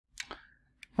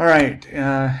All right,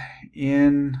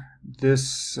 in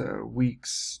this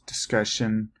week's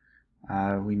discussion,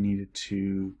 we needed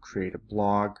to create a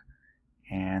blog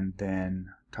and then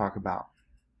talk about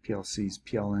PLCs,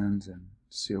 PLNs, and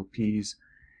CoPs,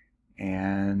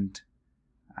 and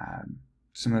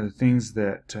some of the things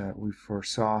that we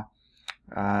foresaw.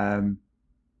 I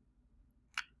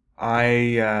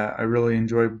really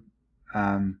enjoy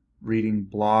reading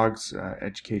blogs,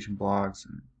 education blogs,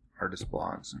 and artist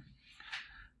blogs, and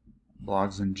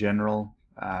blogs in general,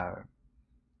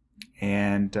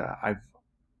 and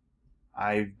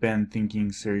I've been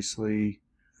thinking seriously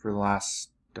for the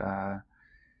last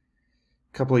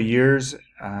couple of years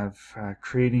of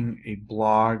creating a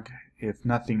blog, if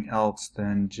nothing else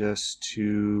than just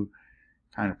to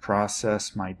kind of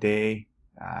process my day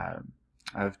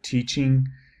of teaching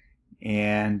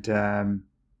and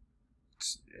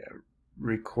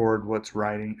record what's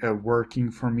working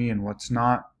for me and what's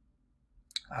not.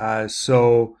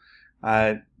 So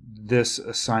this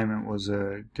assignment was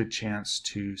a good chance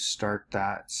to start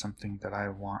that, something that I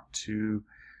want to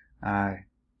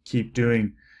keep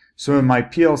doing. So in my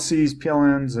PLCs,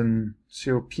 PLNs, and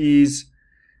CoPs,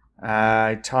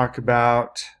 I talk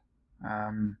about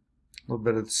a little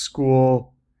bit of the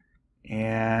school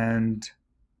and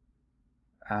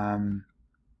and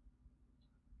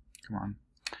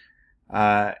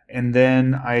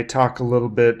then I talk a little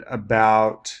bit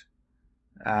about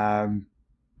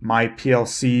my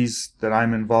PLCs that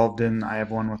I'm involved in. I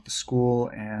have one with the school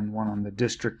and one on the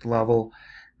district level.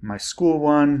 My school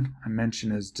one I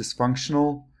mentioned is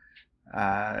dysfunctional.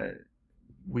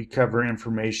 We cover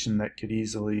information that could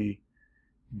easily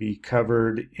be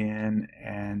covered in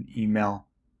an email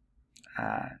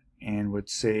and would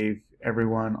save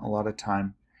everyone a lot of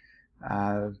time.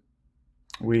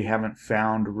 We haven't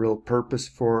found a real purpose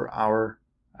for our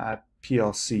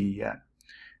PLC yet.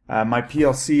 My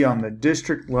PLC on the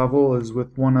district level is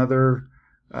with one other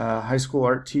high school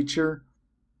art teacher,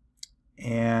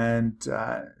 and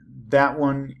that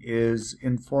one is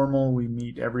informal. We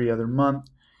meet every other month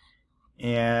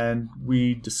and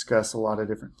we discuss a lot of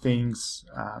different things.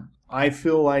 I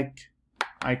feel like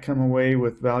I come away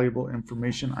with valuable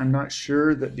information. I'm not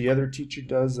sure that the other teacher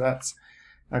does. That's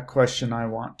a question I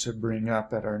want to bring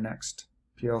up at our next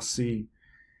PLC.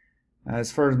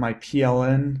 As far as my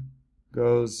PLN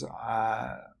goes,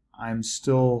 I'm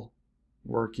still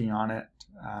working on it.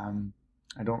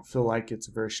 I don't feel like it's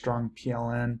a very strong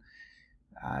PLN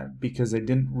because I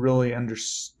didn't really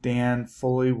understand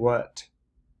fully what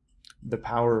the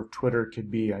power of Twitter could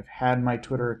be. I've had my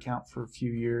Twitter account for a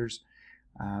few years,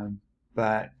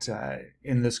 but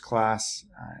in this class,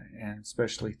 and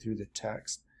especially through the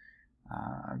text,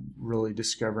 I'm really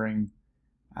discovering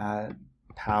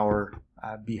power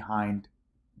behind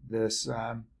this.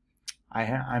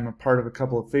 I'm a part of a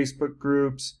couple of Facebook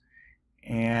groups,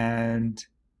 and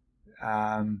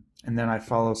then I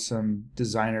follow some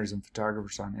designers and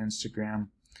photographers on Instagram.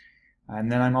 And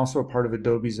then I'm also a part of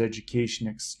Adobe's Education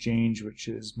Exchange, which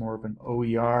is more of an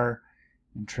OER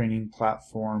and training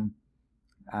platform.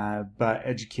 But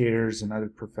educators and other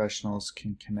professionals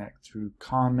can connect through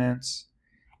comments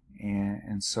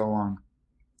and so on.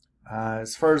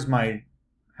 As far as my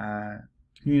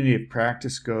community of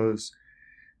practice goes,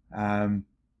 I'm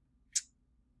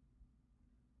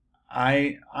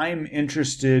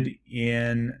interested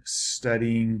in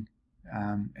studying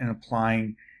and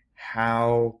applying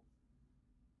how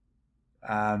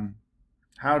to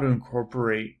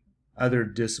incorporate other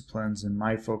disciplines, and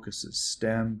my focus is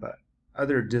STEM, but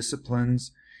other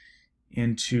disciplines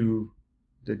into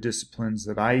the disciplines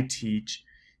that I teach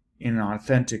in an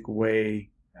authentic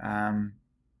way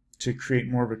to create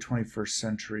more of a 21st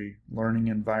century learning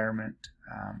environment,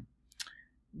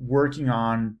 working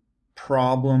on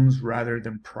problems rather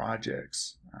than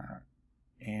projects,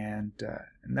 and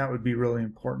that would be really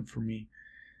important for me.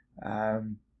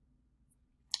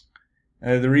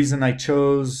 The reason I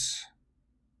chose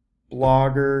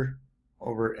Blogger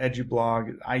over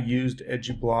EduBlog, I used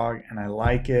EduBlog and I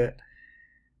like it,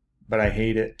 but I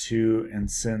hate it too. And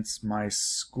since my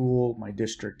school, my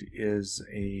district is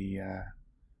a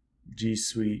G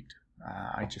Suite,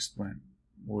 I just went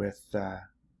with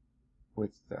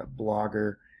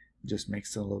Blogger. It just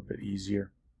makes it a little bit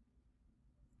easier.